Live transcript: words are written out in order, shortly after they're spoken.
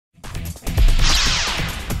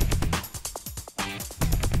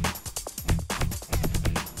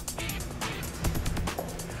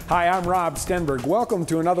Hi, I'm Rob Stenberg. Welcome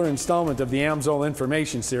to another installment of the AMSOIL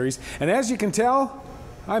information series. And as you can tell,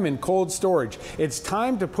 I'm in cold storage. It's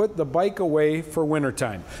time to put the bike away for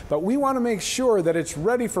wintertime. But we want to make sure that it's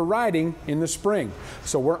ready for riding in the spring.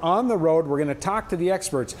 So we're on the road. We're going to talk to the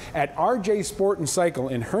experts at RJ Sport and Cycle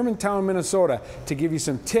in Hermantown, Minnesota to give you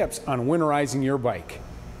some tips on winterizing your bike.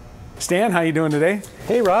 Stan, how you doing today?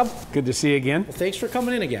 Hey, Rob. Good to see you again. Well, thanks for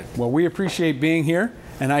coming in again. Well, we appreciate being here.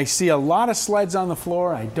 And I see a lot of sleds on the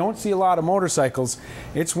floor. I don't see a lot of motorcycles.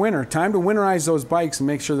 It's winter. Time to winterize those bikes and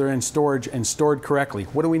make sure they're in storage and stored correctly.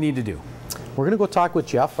 What do we need to do? We're going to go talk with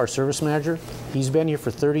Jeff, our service manager. He's been here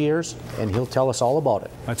for 30 years, and he'll tell us all about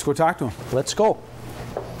it. Let's go talk to him. Let's go.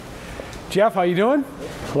 Jeff, how you doing?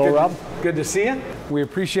 Hello, Rob. Good to see you. We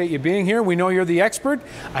appreciate you being here. We know you're the expert.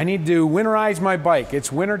 I need to winterize my bike.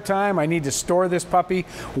 It's winter time. I need to store this puppy.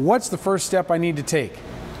 What's the first step I need to take?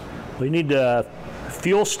 We need to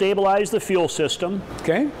fuel stabilize the fuel system.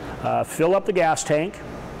 Okay. Fill up the gas tank.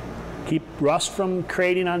 Keep rust from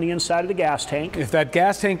creating on the inside of the gas tank. If that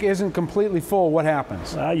gas tank isn't completely full, what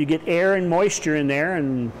happens? You get air and moisture in there,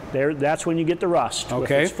 and that's when you get the rust.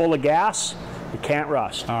 Okay. If it's full of gas, it can't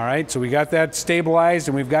rust. All right, so we got that stabilized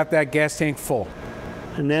and we've got that gas tank full.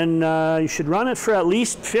 And then you should run it for at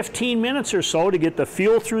least 15 minutes or so to get the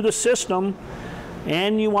fuel through the system.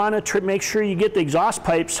 And you want to make sure you get the exhaust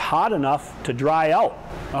pipes hot enough to dry out.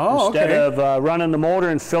 Oh, Instead okay. of running the motor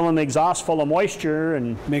and filling the exhaust full of moisture.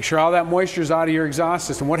 And make sure all that moisture is out of your exhaust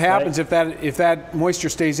system. What happens if that moisture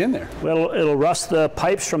stays in there? Well, it'll rust the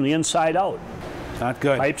pipes from the inside out. Not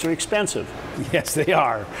good. Pipes are expensive. Yes, they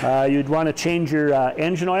are. You'd want to change your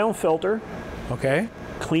engine oil and filter. Okay.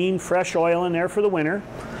 Clean, fresh oil in there for the winter.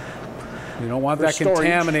 You don't want that storage.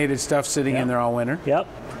 Contaminated stuff sitting in there all winter. Yep.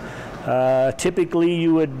 Typically,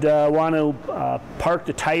 you would want to park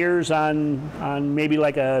the tires on maybe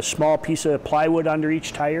like a small piece of plywood under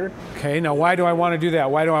each tire. Okay, now why do I want to do that?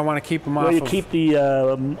 Why do I want to keep them off? Well, you keep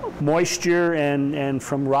the moisture and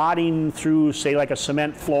from rotting through, say, like a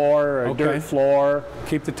cement floor or a dirt floor.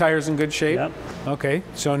 Keep the tires in good shape? Yep. Okay,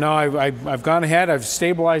 so now I've gone ahead, I've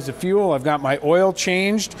stabilized the fuel, I've got my oil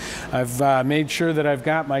changed, I've made sure that I've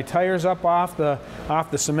got my tires up off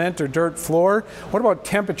the cement or dirt floor. What about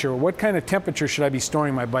temperature? What kind of temperature should I be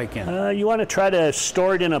storing my bike in? You want to try to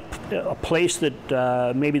store it in a place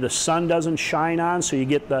that maybe the sun doesn't shine on, so you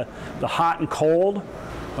get the hot and cold.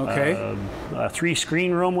 Okay. A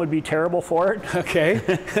 3-screen room would be terrible for it.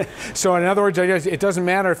 Okay. So in other words, it doesn't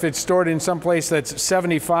matter if it's stored in some place that's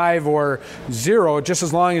 75 or 0, just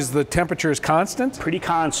as long as the temperature is constant? Pretty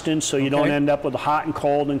constant, so you don't end up with hot and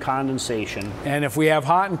cold and condensation. And if we have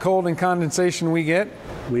hot and cold and condensation, we get?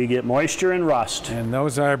 We get moisture and rust. And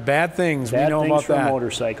those are bad things. Bad we know things about for that. a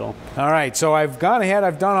motorcycle. All right, so I've gone ahead,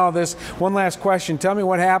 I've done all this. One last question. Tell me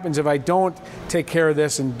what happens if I don't take care of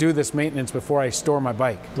this and do this maintenance before I store my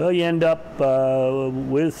bike? Well, you end up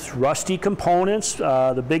with rusty components.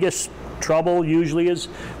 The biggest trouble usually is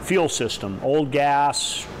fuel system. Old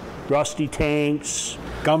gas, rusty tanks,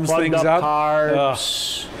 gums plugged things up up.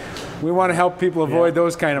 carbs. We want to help people avoid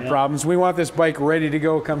those kind of problems. We want this bike ready to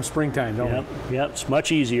go come springtime, don't we? Yep, it's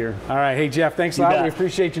much easier. All right, hey Jeff, thanks a lot. bet. We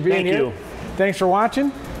appreciate you being Thank here. you. Thanks for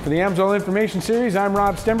watching. For the AMSOIL Information Series, I'm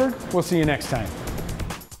Rob Stenberg. We'll see you next time.